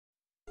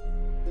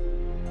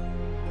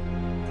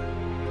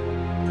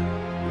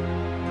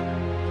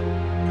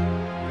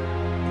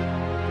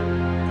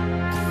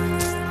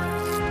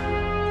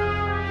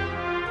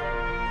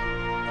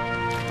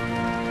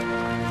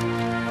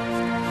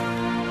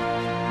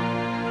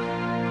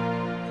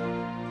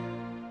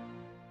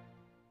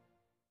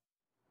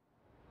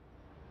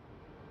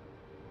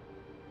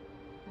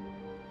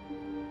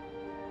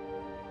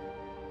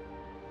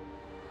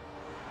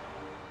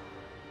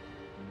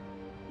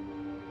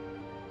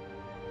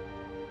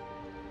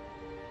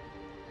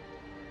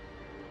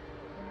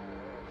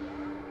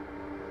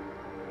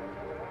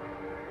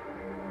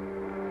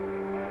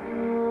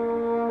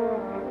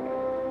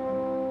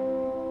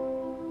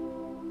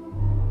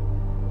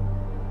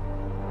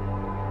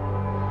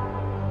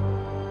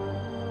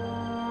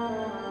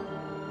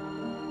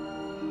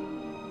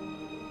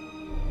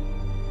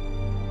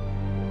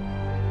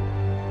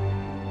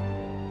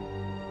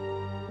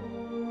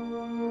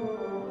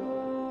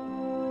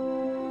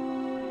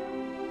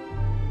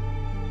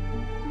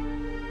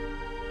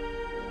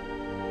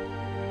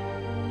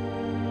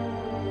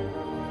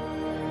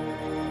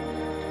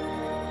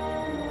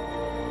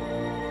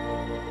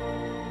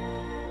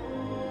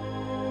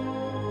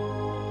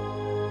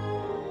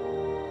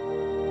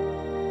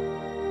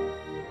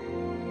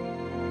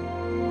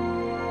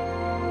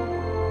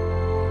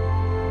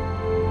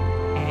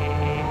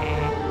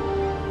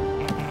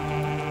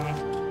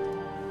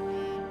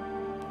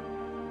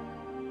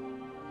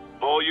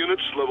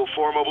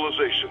PS4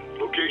 mobilization.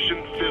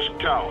 Location, Fisk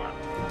Tower.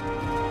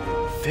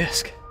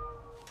 Fisk?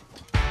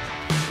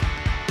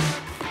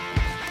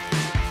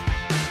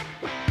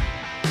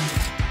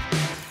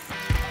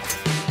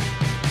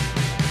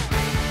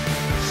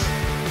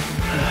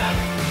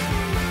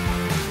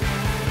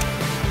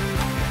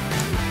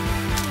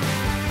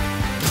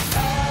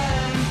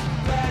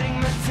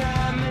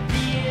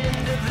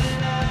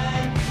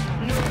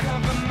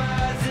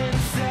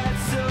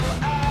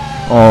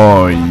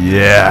 Oh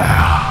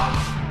yeah.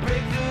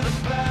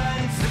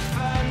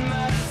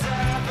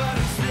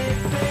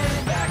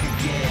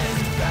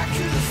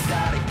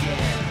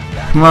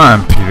 Come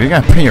on, Peter, you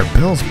gotta pay your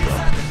bills, bro.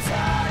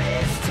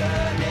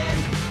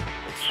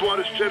 SWAT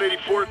is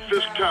 1084 at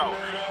Fisk Tower.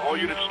 All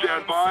units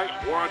stand by.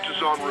 Warrant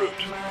is en route.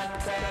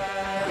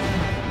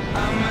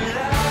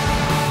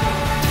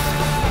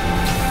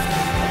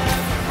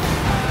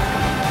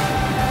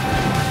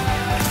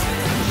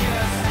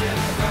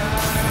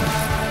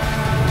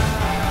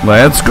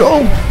 Let's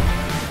go.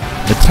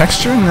 The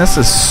texture in this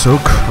is so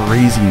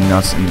crazy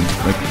nuts and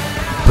like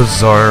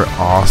bizarre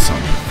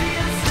awesome.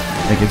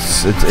 Like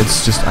it's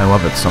just I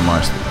love it so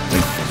much.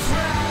 Like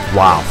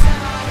wow.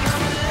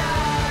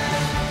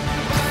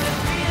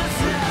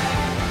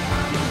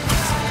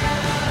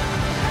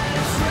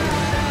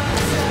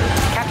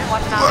 Captain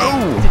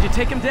Watanabe, Did you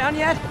take him down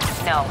yet?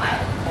 no.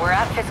 We're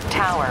at Fisk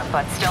Tower,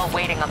 but still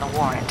waiting on the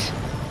warrant.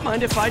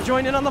 Mind if I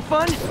join in on the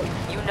fun?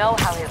 You know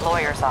how his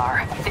lawyers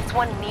are. This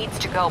one needs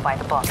to go by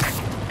the book.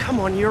 Come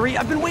on, Yuri.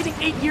 I've been waiting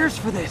 8 years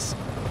for this.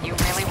 You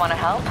really want to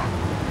help?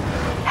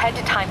 Head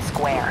to Times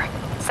Square.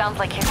 Sounds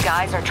like his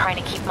guys are trying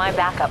to keep my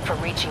backup from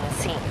reaching the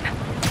scene.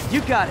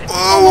 You got it.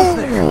 Almost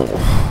there.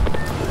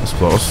 That's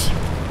close.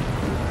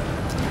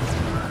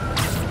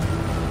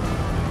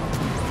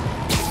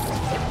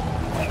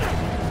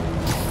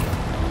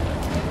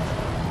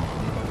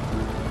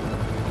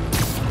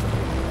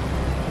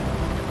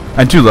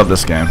 I do love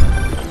this game.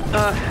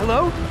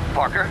 Hello?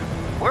 Parker,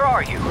 where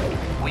are you?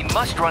 We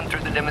must run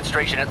through the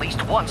demonstration at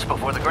least once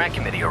before the grant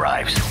committee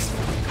arrives.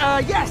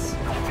 Yes.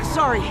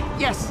 Sorry.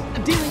 Yes.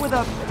 Dealing with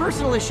a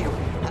personal issue.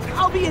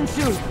 I'll be in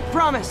soon.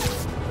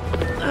 Promise.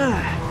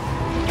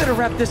 Better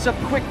wrap this up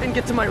quick than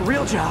get to my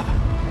real job.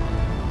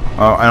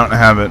 Oh, I don't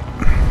have it.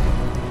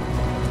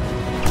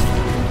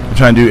 I'm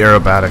trying to do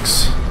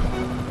aerobatics.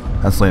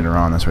 That's later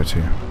on. That's right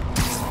too.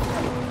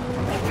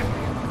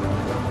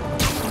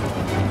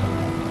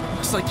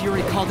 Looks like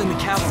Yuri called in the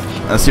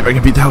cavalry. Let's see if I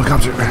can beat the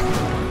helicopter.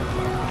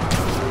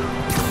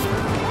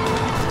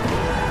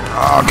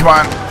 Oh, come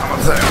on. I'm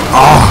there.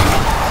 Oh.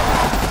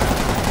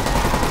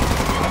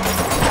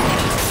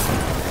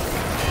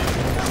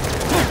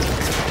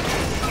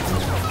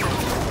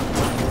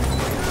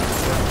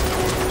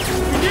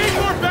 We need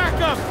more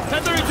backup!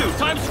 1032,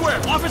 Times Square.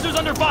 Officers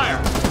under fire.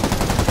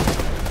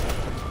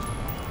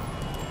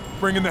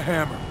 Bring in the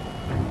hammer.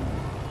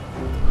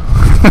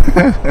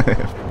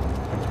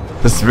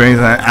 This brings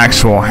an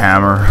actual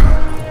hammer.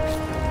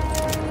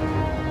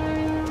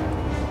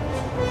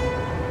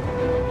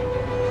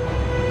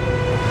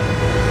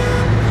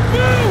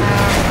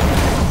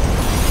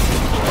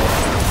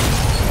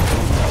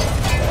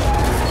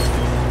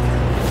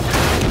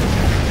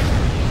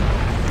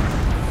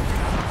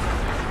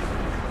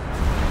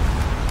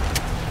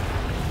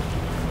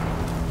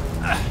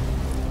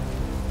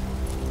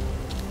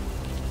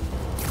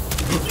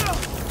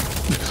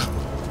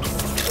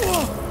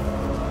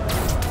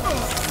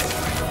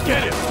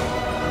 Get him!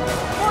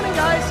 Morning,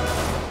 guys.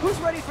 Who's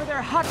ready for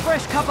their hot,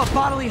 fresh cup of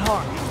bodily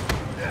harm?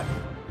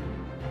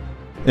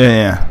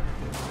 Yeah.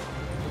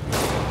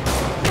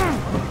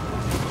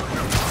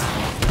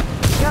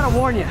 Gotta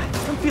warn ya,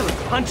 I'm feeling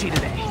punchy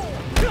today.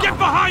 Get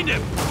behind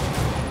him!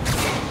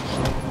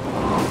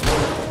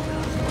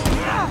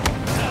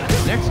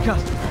 Next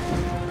customer.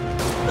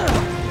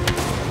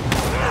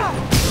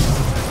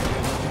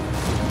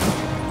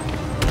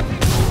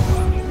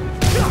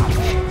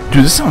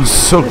 Dude, this sounds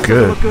so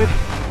good. Look good.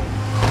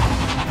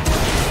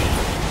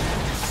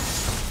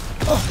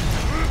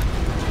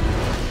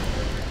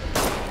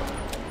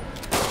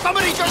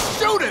 Somebody just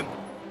shoot him!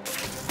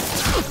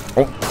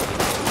 Oh.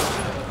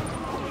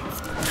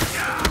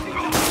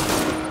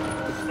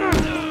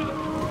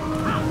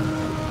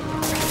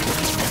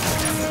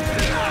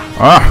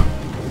 Ah.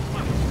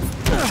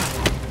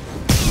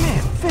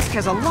 Man, Fisk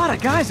has a lot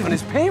of guys on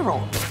his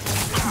payroll.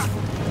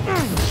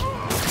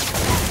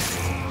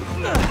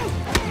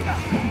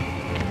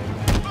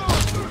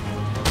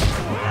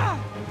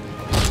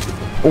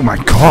 Oh my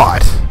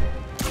god.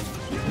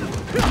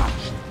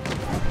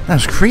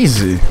 That's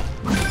crazy.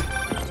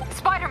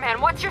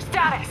 Spider-Man, what's your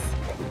status?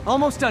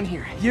 Almost done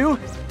here. You?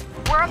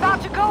 We're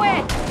about to go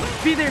in.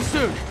 Be there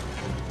soon.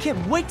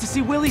 Can't wait to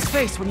see Willie's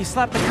face when you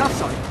slap the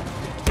cuffs on him.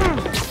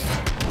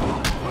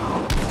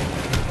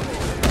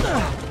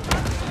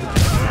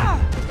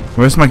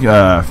 Where's my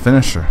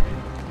finisher?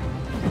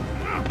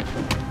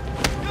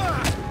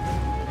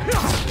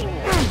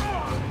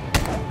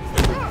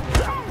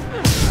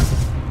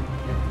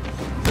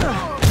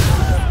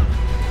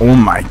 Oh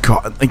my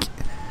god, like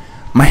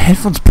My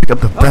headphones pick up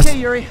the best. Okay,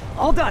 Yuri,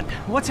 all done.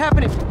 What's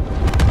happening?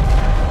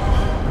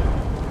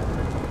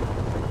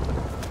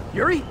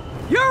 Yuri?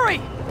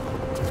 Yuri!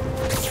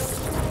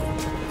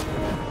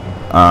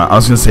 I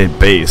was gonna say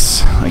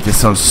bass. Like, it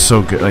sounds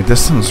so good. Like,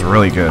 this sounds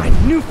really good. I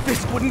knew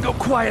Fisk wouldn't go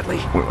quietly.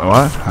 Wait,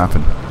 what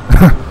happened?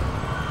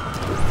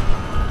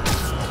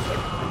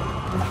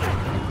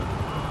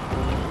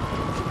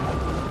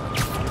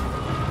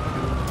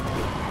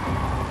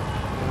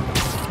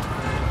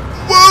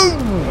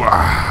 Whoa!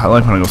 I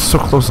like when I go so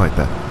close like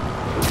that.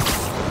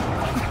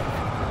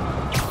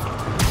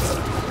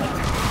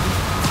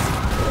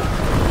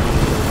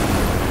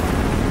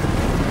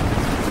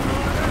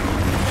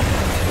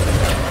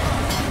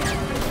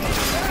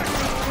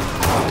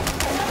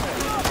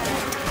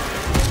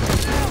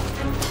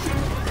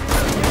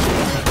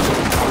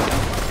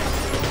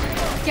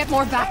 Get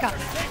more backup.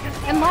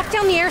 And lock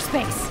down the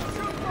airspace.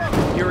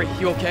 Yuri,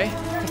 you okay?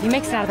 If he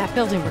makes it out of that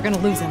building, we're gonna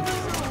lose him.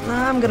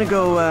 I'm gonna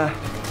go,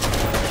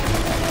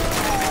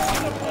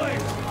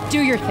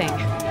 Do your thing.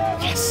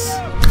 Yes!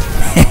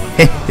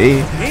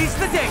 Hey. Seize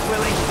the day,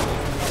 Willie!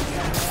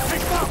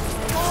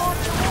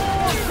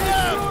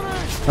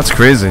 That's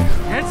crazy.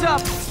 Heads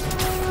up!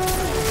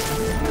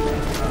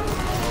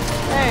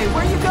 Hey,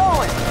 where you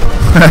going?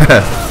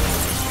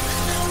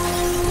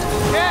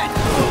 Ken!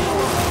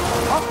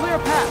 I'll clear a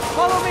path.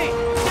 Follow me!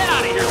 Get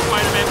out of here,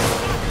 Spider-Man!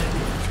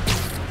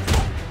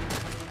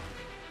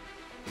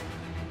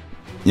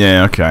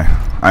 Yeah, okay.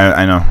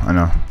 I know.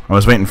 I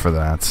was waiting for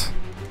that.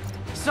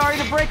 Sorry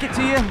to break it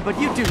to you, but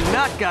you do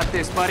not got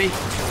this, buddy.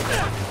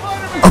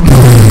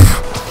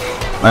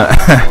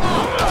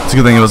 It's a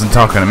good thing he wasn't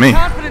talking to me.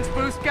 Confidence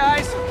boost,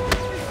 guys!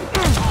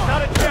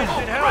 Not a chance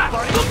in hell,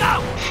 buddy! Look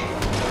out!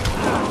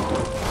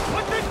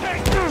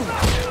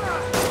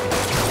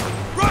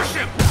 Rush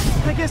him!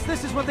 I guess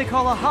this is what they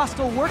call a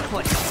hostile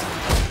workplace.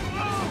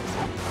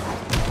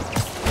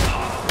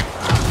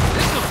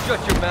 This'll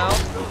shut your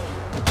mouth.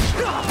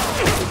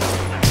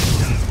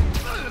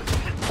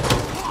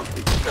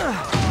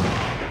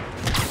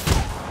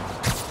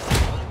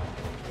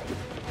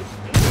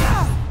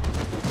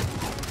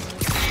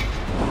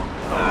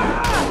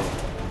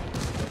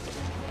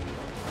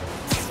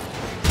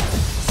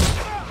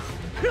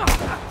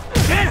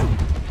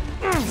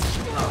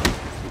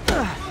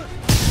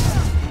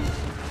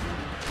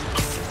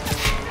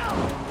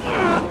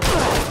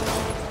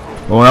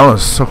 Oh, that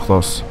was so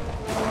close.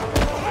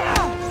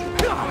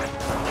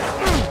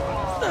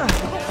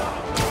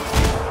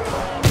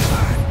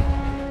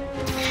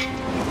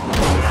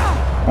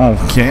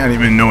 Okay, I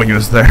didn't even know he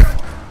was there.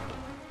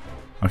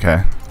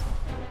 Okay.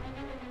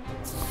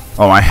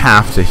 Oh, I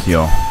have to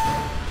heal.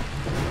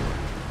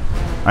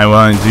 I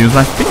want to use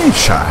my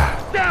finisher.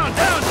 Down!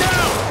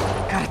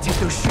 Gotta take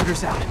those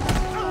shooters out.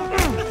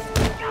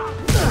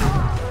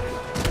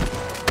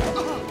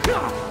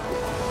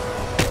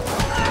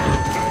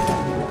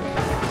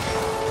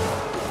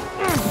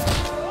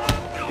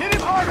 Hit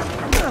him harder!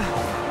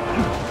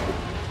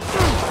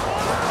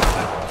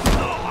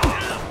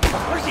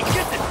 Where's he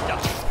get this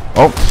stuff?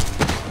 Oh.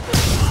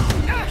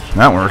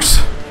 That works.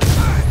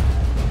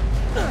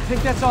 I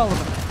think that's all of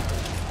them.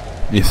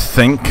 You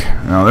think?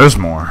 No, there's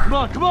more.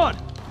 Come on!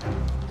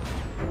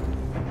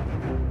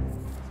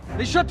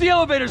 They shut the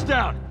elevators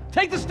down!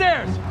 Take the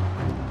stairs!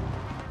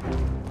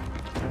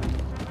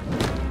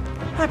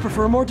 I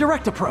prefer a more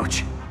direct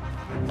approach.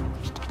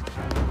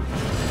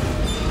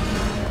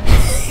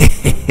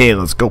 Hey,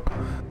 let's go.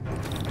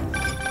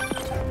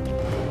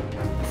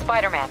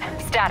 Spider-Man,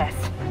 status.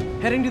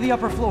 Heading to the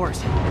upper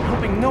floors,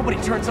 hoping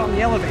nobody turns on the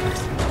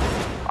elevators.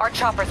 Our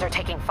choppers are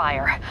taking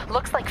fire.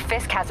 Looks like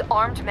Fisk has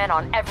armed men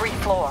on every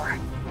floor.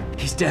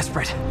 He's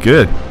desperate.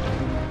 Good.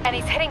 And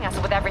he's hitting us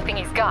with everything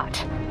he's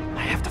got.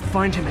 I have to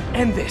find him and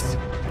end this.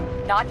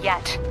 Not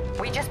yet.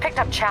 We just picked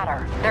up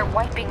chatter. They're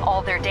wiping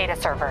all their data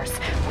servers.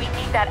 We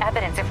need that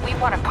evidence if we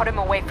want to put him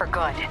away for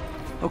good.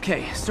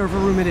 Okay, server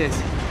room it is.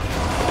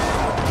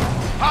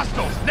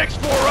 Hostiles! Next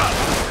floor up!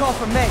 Call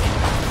from May.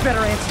 Better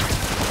answer.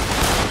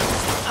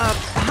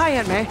 Hi,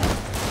 Aunt May.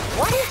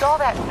 What is all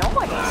that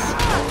noise?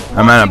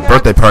 I'm at a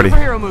birthday party.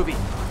 Superhero movie.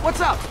 What's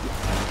up?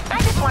 I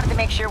just wanted to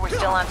make sure we're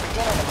still on for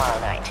dinner tomorrow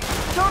night.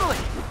 Totally.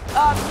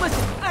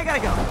 Listen, I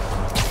gotta go.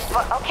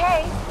 But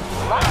okay.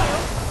 Love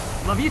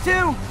you. Love you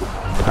too.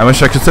 I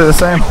wish I could say the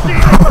same.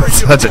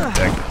 Such a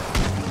dick.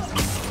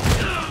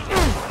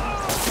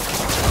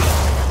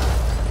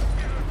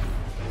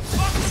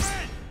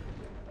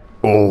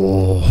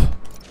 Oh.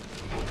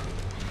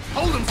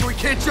 Hold him so he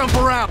can't jump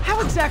around!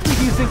 How exactly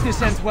do you think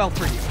this ends well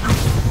for you?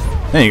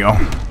 There you go.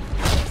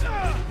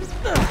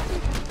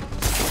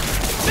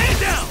 Stand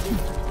down!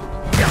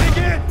 Dig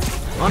in!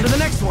 On to the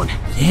next one.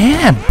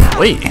 Yeah,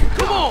 boy.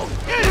 Come on!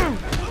 Get him!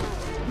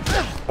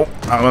 Oh,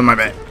 I'm on my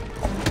bed.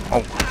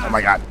 Oh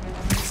my god.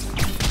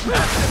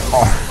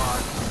 Oh.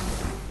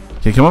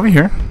 Okay, come over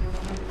here.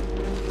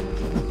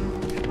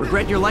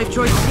 Regret your life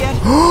choices yet?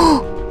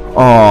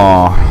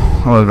 Oh,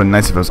 that would have been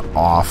nice if it was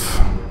off.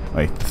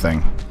 Like, the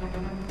thing.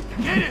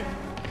 Get him!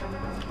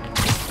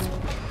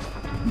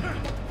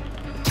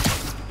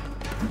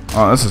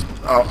 Oh, this is...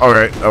 Oh,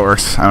 alright, that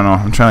works. I don't know.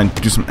 I'm trying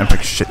to do some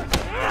epic shit. I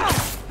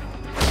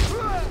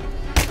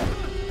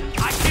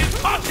can't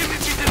touch him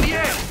if he's in the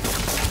air!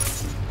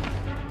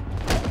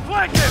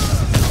 Flank him!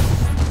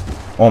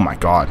 Oh my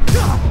god.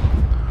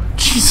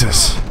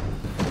 Jesus.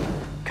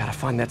 Gotta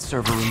find that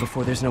server room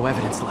before there's no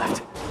evidence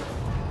left.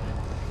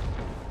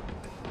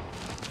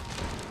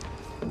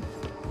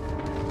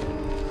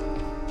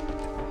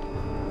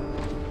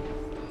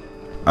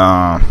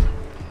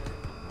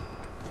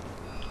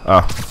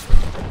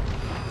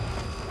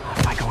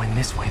 If I go in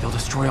this way, they'll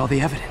destroy all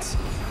the evidence.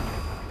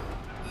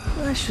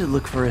 I should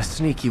look for a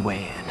sneaky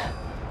way in.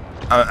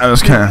 I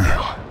was kind of...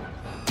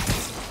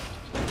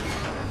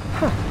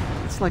 Huh.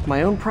 It's like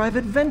my own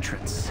private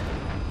ventrance.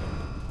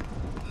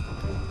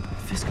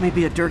 Fisk may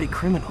be a dirty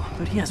criminal,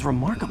 but he has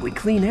remarkably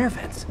clean air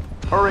vents.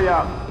 Hurry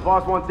up. The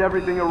boss wants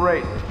everything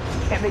erased.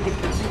 Can't make it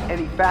compete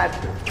any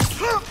faster.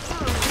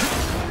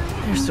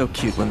 They're so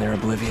cute when they're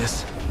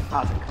oblivious.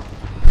 How's it going?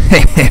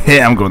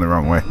 I'm going the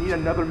wrong way. Need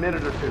another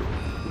minute or two.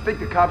 You think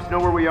the cops know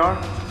where we are?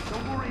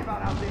 Don't worry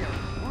about out there.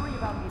 Worry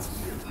about me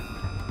here.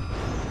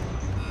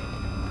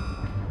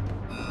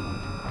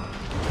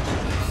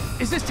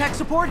 Is this tech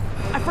support?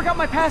 I forgot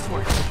my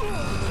password.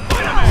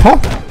 Huh?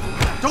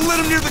 Don't let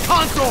him near the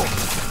console!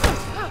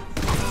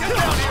 Get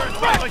down here and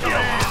fight like a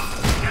man!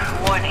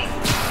 Warning.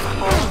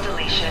 Full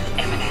deletion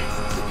imminent.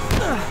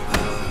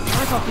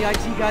 I thought the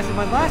IT guys at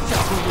my last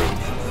job were rude.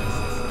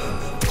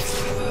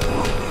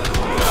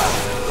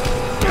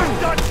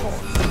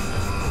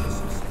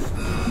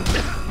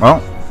 Well.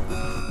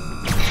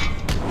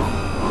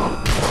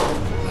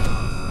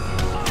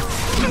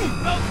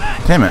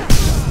 Damn it.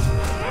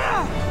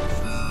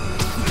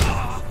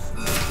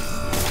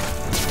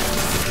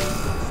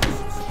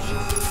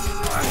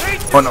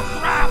 Oh no.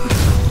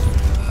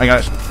 I got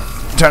it.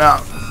 Turn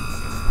out.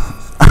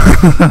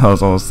 I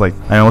was almost like,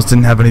 I almost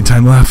didn't have any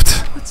time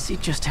left. Let's see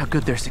just how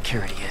good their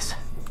security is.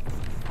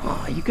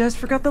 Oh, you guys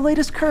forgot the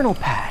latest kernel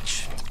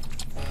patch.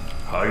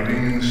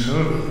 Hiding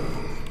so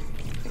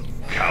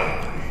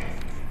cowardly.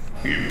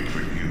 Even for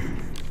you.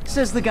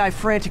 Says the guy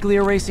frantically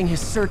erasing his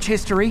search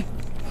history.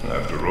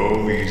 After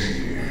all these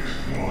years,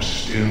 you're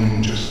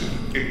still just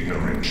an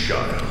ignorant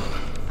child.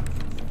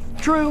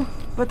 True,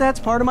 but that's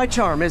part of my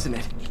charm, isn't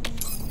it?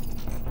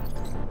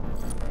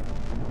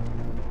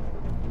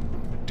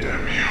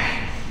 Damn you.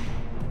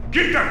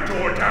 Get that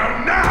door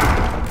down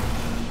now!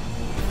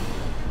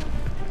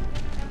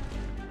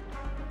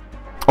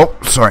 Oh,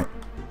 sorry.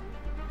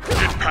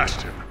 Get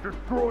past him.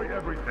 Destroy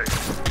everything.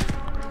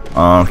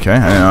 Okay,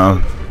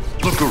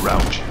 Look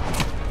around you.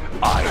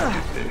 I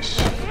did this.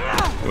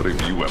 What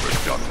have you ever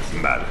done that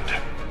mattered?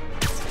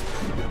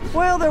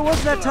 Well, there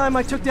was that time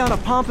I took down a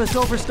pompous,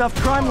 overstuffed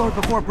crime lord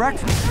before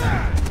breakfast.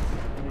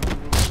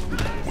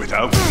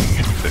 Without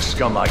me, the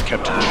scum I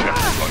kept in check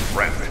will run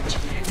rampant.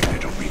 And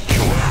it'll be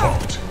your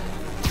fault.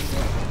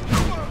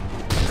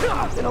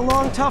 Been a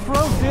long, tough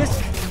road,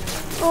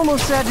 Fisk.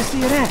 Almost sad to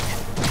see it end.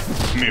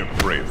 Mere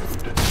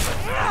prelude.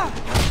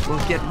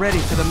 We'll get ready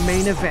for the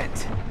main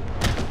event.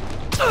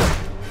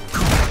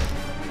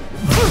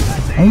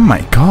 Oh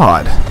my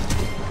god.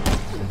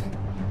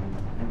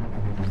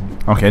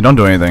 Okay, don't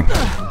do anything.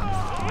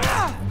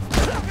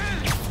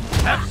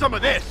 Have some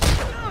of this!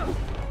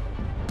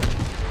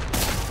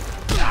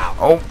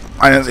 Oh,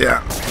 I didn't see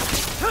that.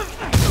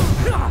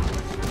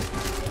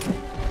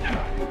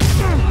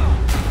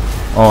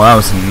 Oh, that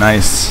was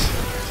nice.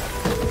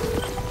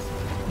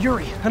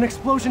 Yuri, an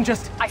explosion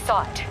just... I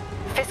saw it.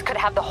 Fisk could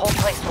have the whole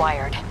place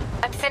wired.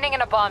 I'm sending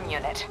in a bomb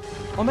unit.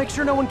 I'll make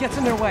sure no one gets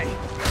in their way.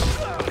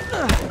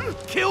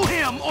 Kill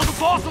him, or the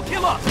boss will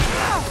kill us!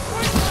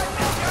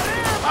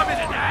 I'm in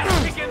an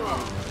ass kicking!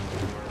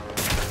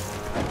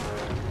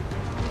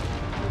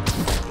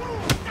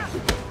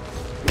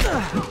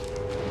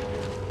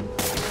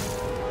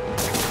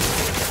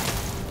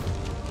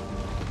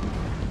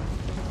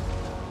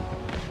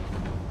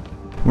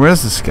 Where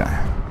is this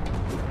guy?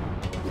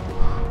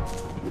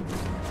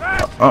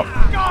 Oh.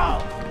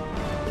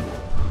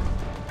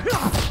 I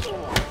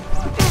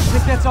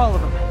think that's all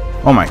of them.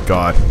 Oh my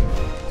god.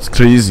 It's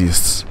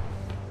craziest.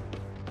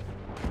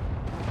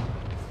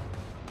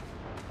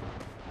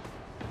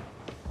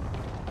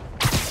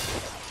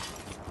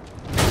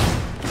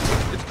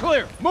 It's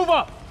clear! Move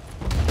up!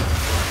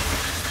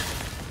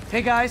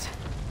 Hey guys,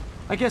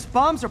 I guess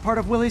bombs are part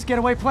of Willie's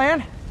getaway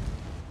plan?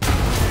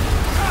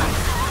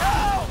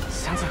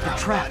 Sounds like they're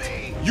trapped.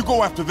 You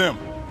go after them.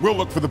 We'll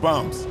look for the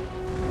bombs.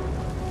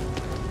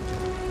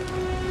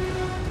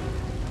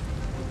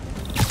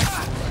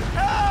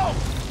 Help!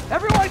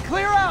 Everyone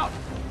clear out!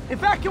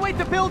 Evacuate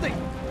the building!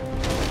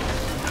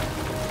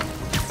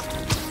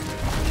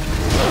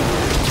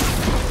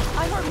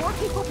 I heard more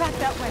people back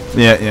that way.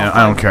 Yeah,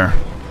 I don't care.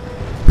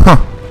 Huh.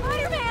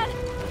 Spider-Man!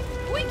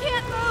 We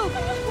can't move!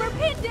 We're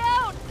pinned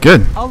down!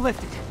 Good. I'll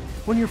lift it.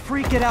 When you're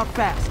free, get out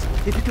fast.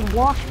 If you can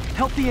walk,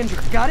 help the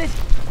injured. Got it?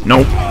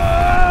 Nope.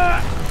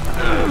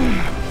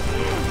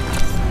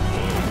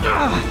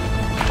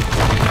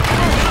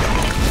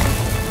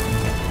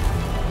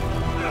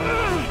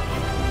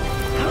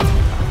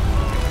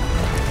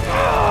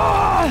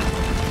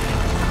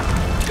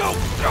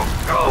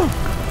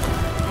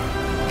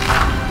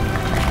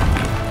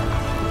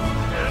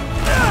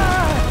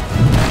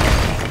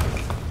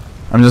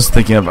 I'm just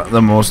thinking of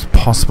the most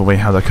possible way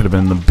how that could have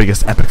been the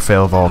biggest epic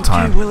fail of all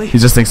time. Willie, He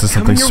just thinks of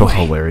something coming so your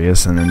way.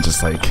 hilarious and then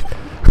just like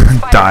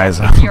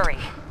dies out. Fury.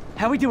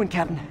 How we doing,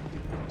 Captain?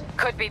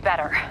 Could be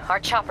better. Our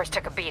choppers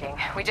took a beating.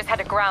 We just had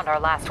to ground our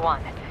last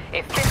one.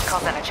 If Fisk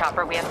calls in a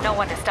chopper, we have no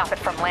one to stop it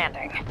from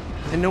landing.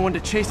 And no one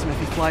to chase him if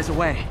he flies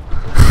away.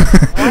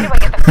 Why do I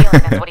get the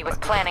feeling that's what he was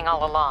planning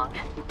all along?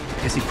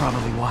 Guess he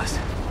probably was.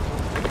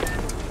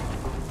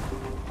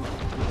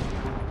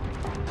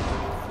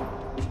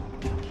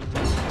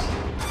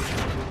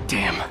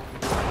 Damn.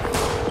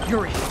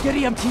 Yuri, get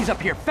EMTs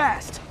up here,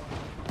 fast!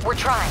 We're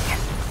trying.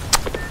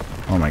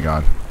 Oh my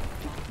god.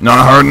 Not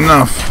hard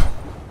enough.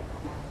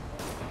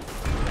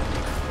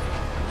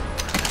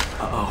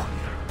 Uh-oh.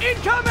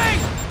 Incoming!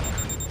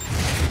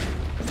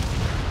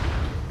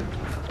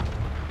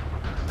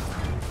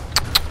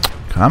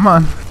 Come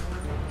on.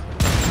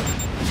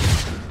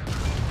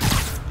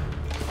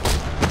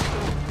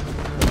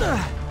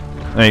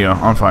 There you go,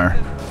 on fire.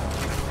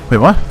 Wait,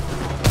 what?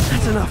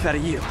 That's enough out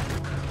of you.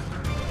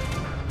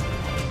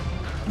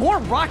 More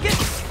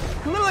rockets?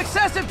 A little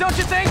excessive, don't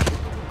you think?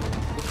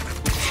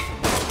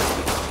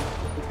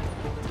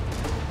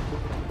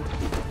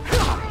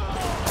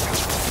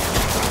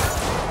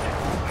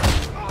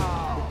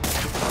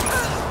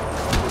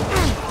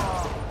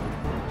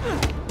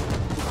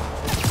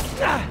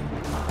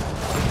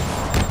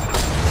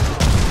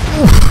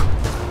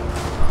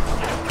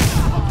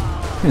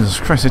 Jesus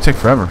Christ, they take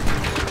forever.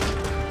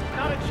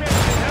 Not a chance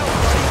in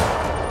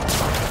hell.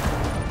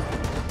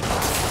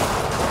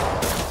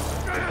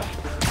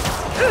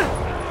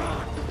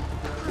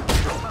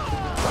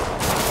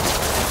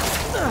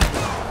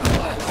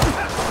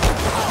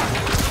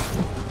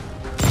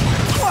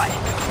 What?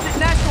 Is it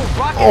National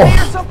Rocket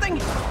Day or something?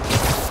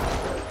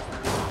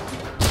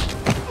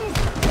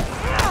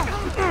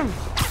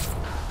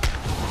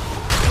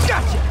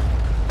 Gotcha!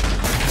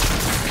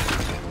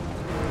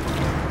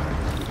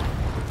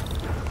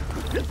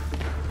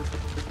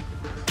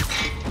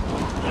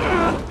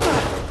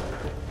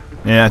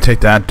 Yeah, take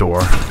that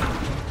door.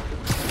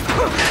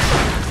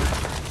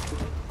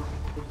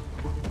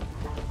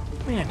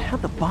 Man,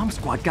 how'd the bomb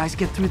squad guys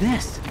get through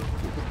this?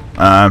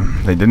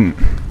 They didn't.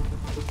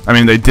 I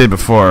mean, they did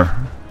before,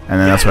 and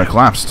then that's when it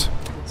collapsed.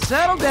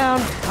 Settle down.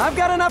 I've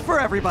got enough for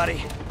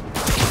everybody.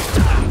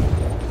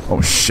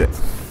 Oh shit.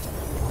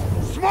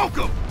 Smoke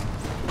him!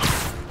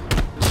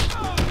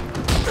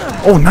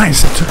 Oh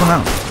nice, I took him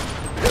out.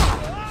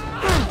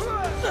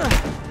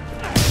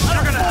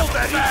 You're gonna have a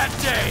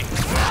bad day!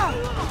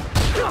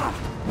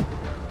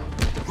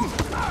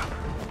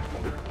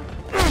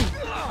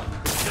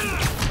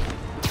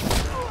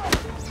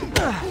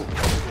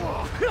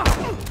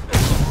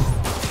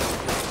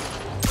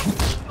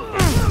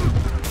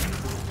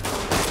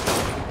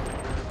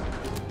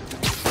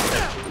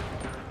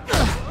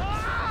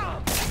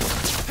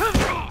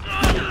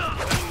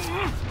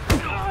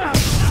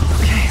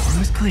 Okay,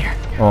 room is clear.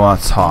 Oh,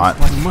 that's hot.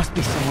 One must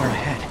be somewhere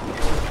ahead.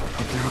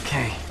 Hope they're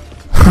okay.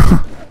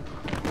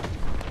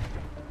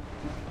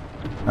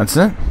 That's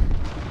it?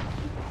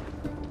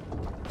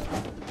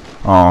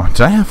 Oh,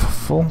 did I have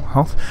full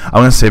health? I'm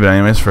gonna save it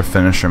anyways for a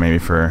finish or maybe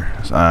for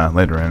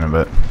later in a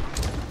bit.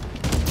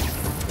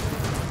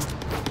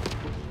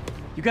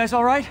 You guys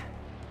alright?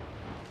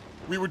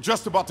 We were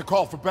just about to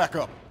call for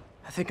backup.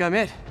 I think I'm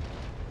it.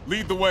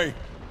 Lead the way.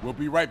 We'll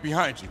be right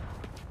behind you.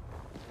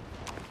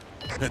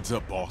 Heads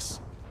up, boss.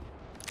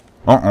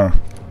 Uh-oh.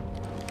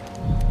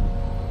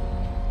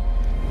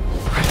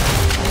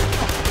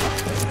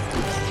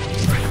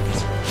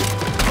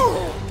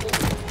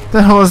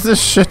 The hell is this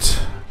shit?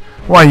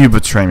 Why you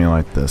betray me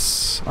like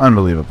this?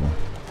 Unbelievable.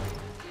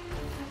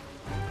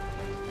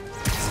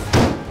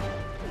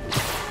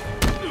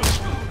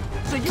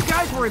 So you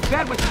guys were in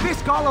bed with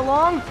Fisk all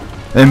along?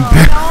 In Now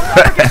I'll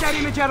never get that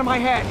image out of my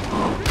head.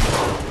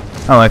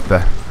 I like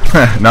that.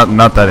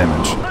 not that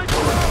image.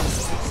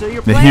 So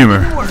your The plan humor.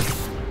 didn't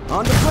work.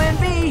 On to plan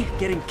B,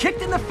 getting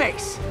kicked in the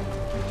face.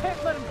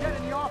 Can't let him get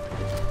in the office.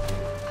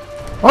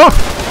 Oh!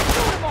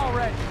 Shoot him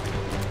already!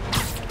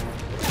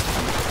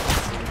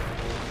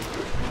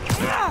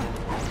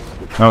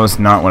 That was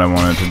not what I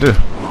wanted to do.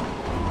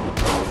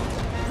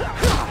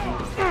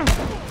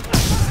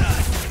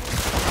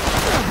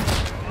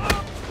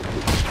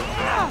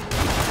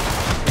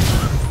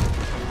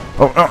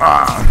 Oh, oh,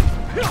 ah.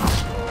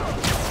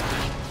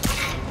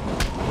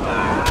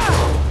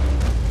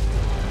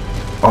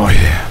 Oh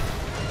yeah.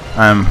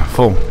 I'm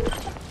full.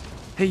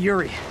 Hey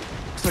Yuri,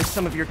 looks like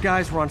some of your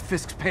guys were on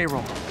Fisk's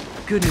payroll.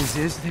 Good news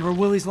is, they were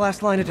Willie's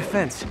last line of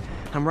defense.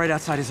 I'm right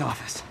outside his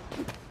office.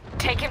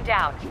 Take him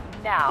down,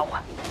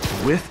 now.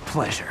 With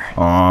pleasure.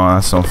 Oh,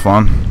 that's so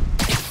fun.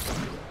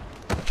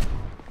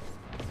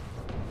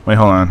 Wait,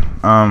 hold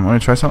on. Want me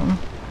to try something?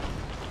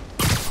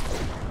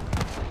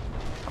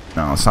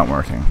 No, it's not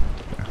working.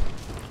 Okay.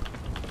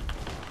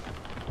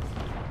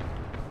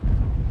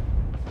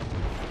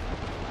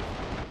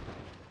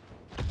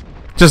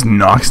 Just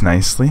knocks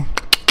nicely.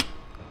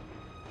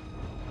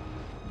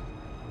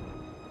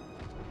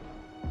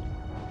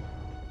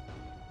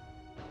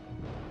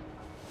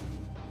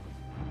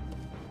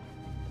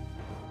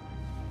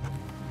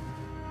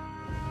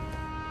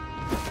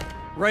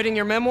 Writing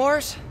your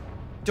memoirs?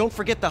 Don't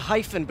forget the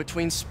hyphen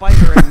between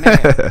spider and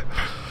man.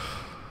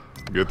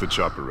 Get the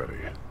chopper ready.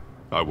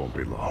 I won't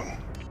be long.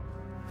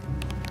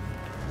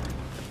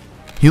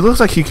 He looks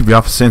like he could be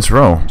off of Saints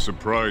Row. I'm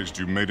surprised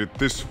you made it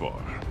this far.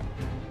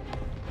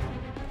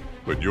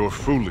 But your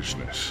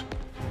foolishness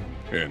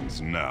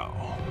ends now.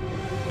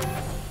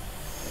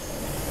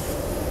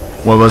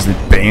 What was it,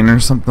 Bane or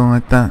something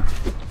like that?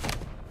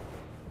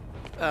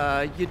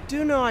 You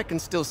do know I can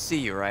still see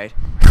you, right?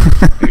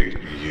 8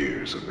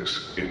 years of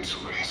this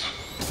insolence.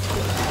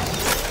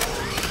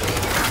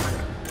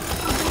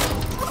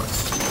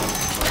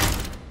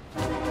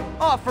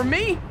 Oh, for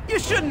me? You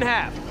shouldn't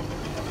have.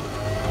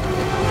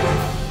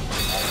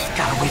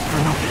 Gotta wait for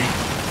an opening.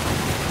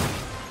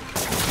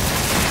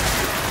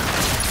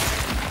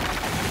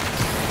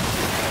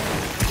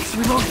 Let's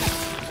reload.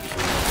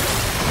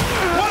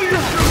 What are you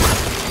doing?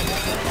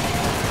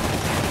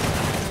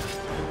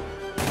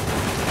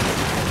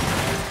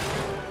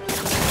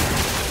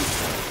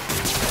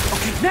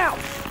 Okay, now!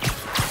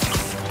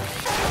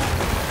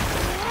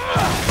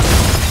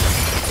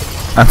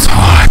 That's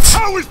hot.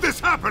 How is this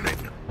happening?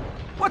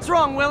 What's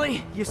wrong,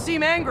 Willie? You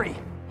seem angry.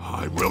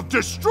 I will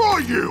destroy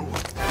you!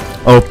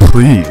 Oh,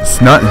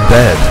 please. Not in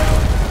bed.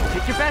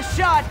 Take your best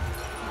shot.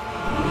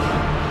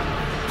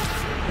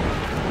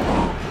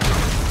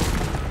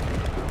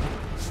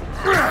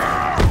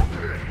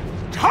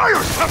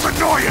 Tiresome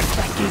annoyance!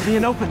 That gave me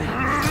an opening.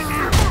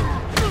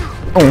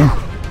 Oh.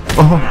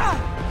 Oh.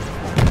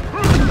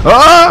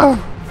 Ah!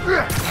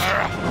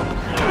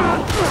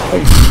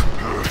 Oh,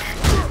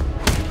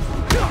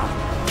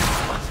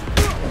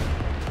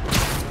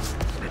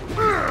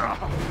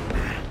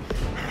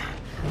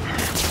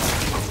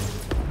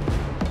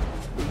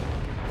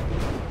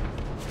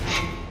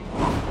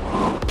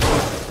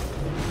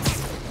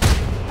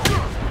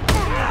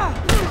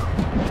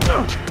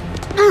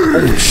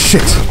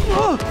 shit.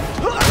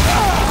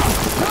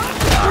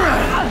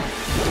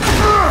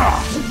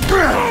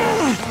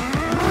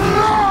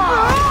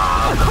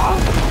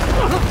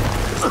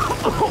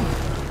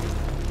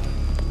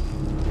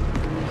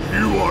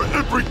 You are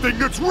everything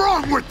that's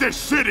wrong with this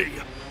city!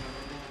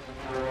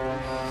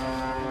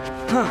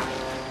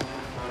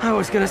 I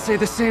was gonna say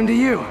the same to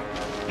you.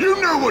 You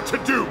know what to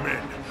do,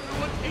 men!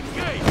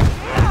 Engage!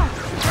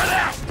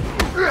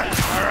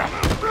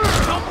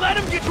 Don't let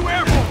him get you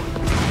airborne!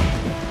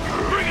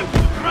 Bring him to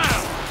the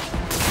ground!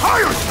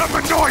 Tiresome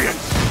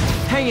annoyance!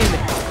 Hang in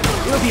there.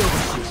 We'll be able to.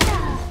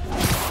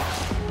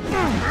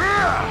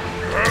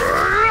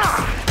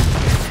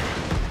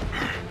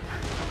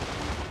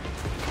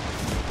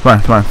 Come on,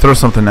 come on. Throw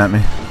something at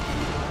me.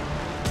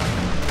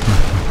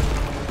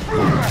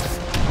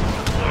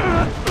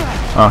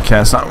 Okay,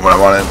 that's not what I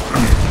wanted.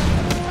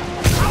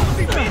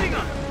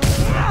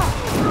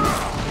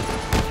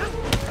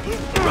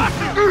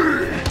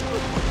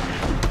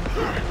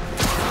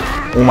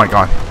 Oh my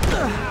god.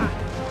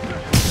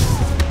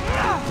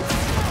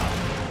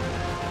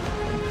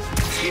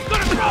 He's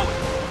gonna throw it!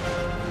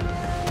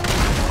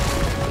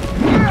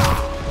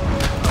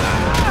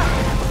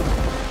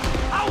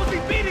 How was he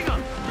beating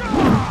him?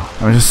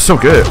 I'm just so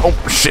good. Oh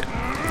shit.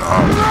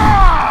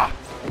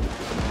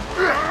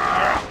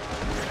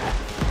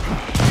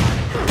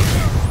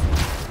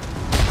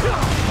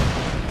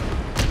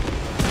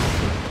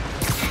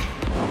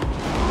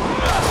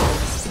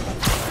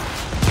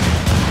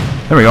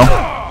 There we go.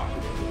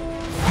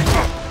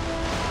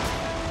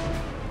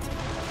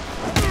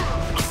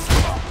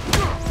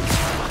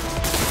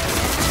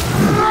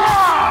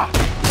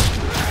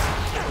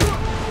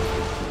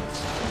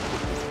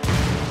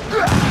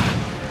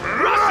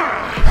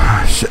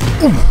 Shit.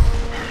 Ooh.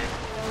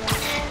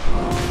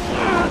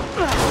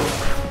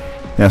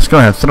 Yes, go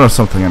ahead. Throw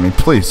something at me,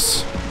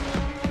 please.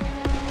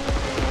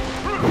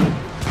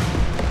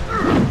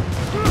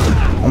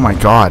 Oh my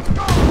god.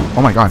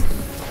 Oh my god.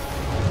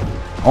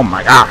 Oh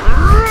my god.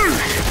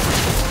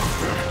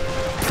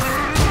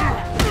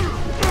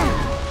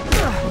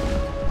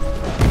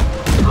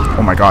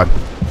 Oh my god.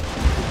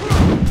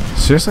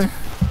 Seriously?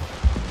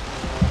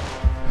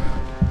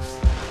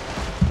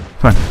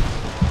 Come on.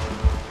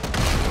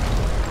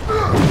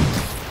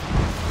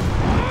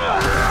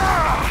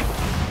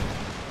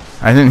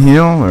 I didn't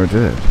heal, or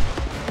did it?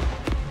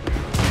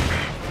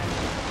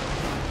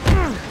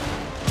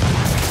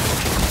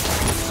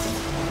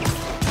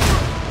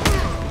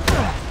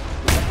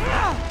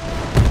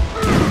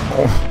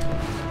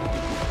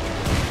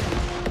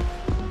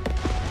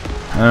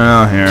 I don't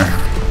know here.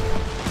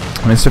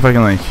 Let me see if I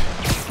can like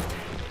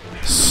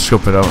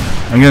scope it out.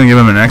 I'm gonna give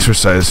him an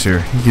exercise here.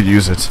 He could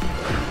use it.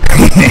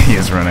 He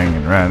is running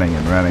and running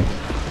and running.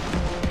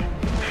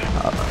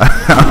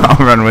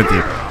 I'll run with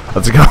you.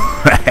 Let's go.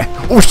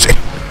 Oh shit!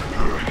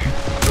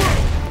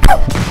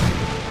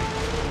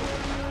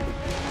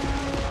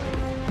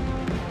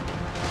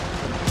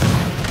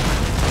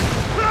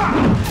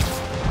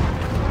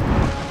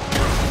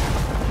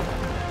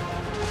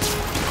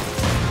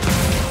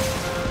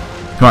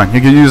 Come on,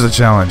 you can use the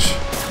challenge.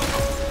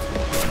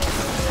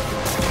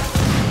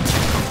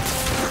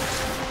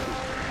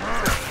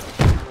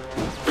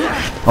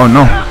 Oh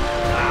no.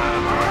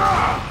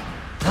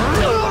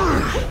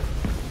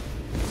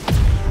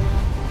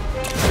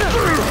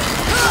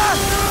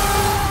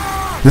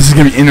 This is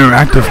gonna be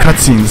interactive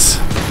cutscenes.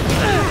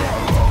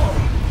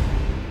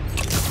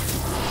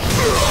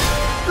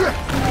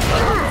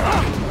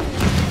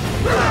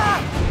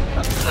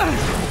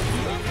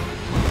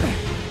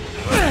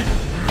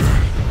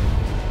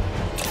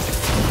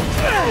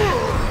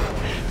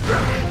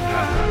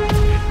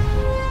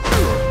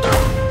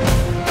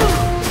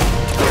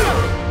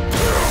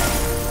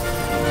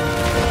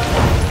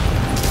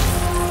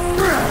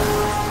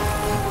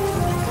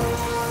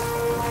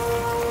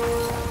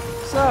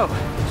 So,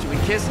 should we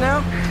kiss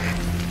now?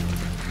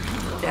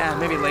 Yeah,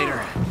 maybe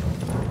later.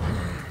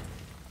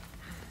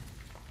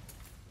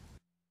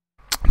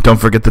 Don't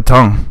forget the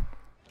tongue.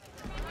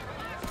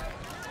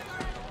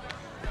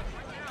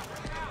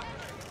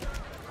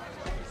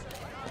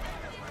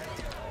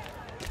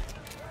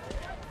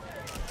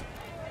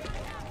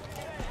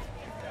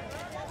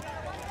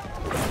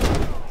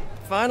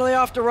 Finally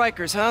off to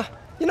Rikers, huh?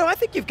 You know, I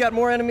think you've got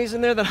more enemies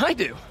in there than I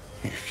do.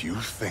 If you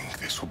think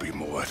this will be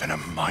more than a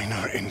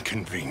minor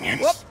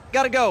inconvenience... Whoop,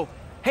 gotta go.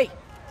 Hey,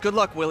 good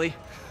luck, Willie.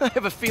 I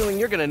have a feeling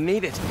you're gonna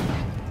need it.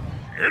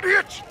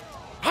 Idiot!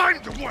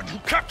 I'm the one who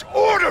kept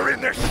order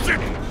in this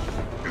city!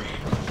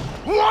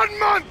 1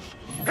 month!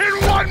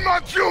 In 1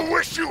 month you'll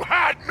wish you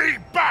had me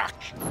back!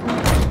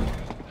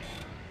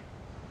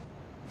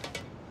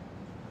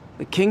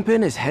 The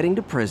Kingpin is heading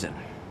to prison.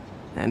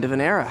 End of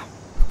an era.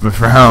 But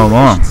for how We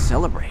long? should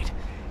celebrate.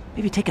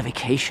 Maybe take a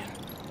vacation.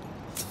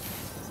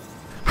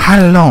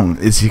 How long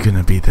is he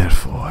gonna be there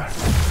for?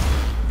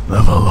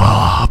 Level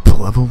up,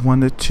 level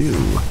 1 to 2.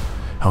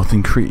 Health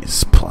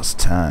increase, plus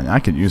 10. I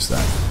could use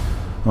that.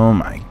 Oh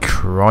my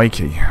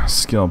crikey.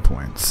 Skill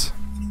points.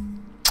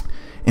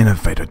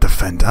 Innovator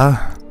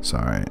defender.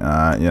 Sorry.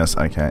 Yes,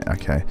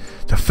 okay.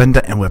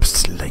 Defender and web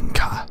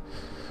slinker.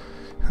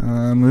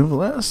 Move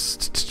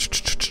list.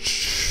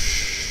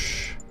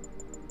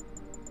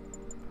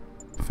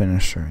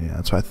 Finisher, yeah,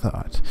 that's what I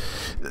thought.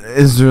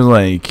 Is there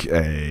like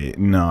a...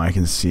 No, I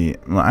can see...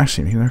 Well,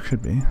 actually, maybe there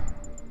could be.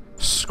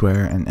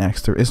 Square and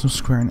X. There is no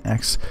square and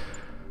X.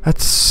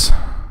 That's...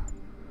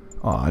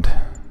 odd.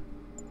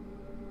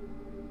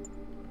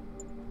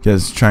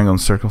 Because triangle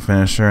and circle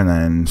finisher, and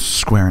then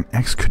square and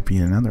X could be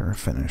another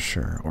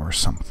finisher or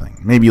something.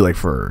 Maybe like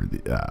for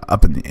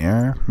up in the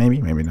air. Maybe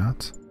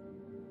not.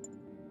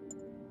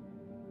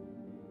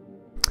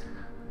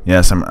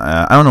 Yes,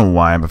 I don't know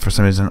why, but for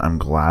some reason I'm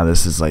glad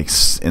this is like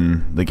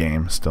in the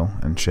game still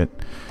and shit.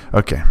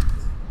 Okay.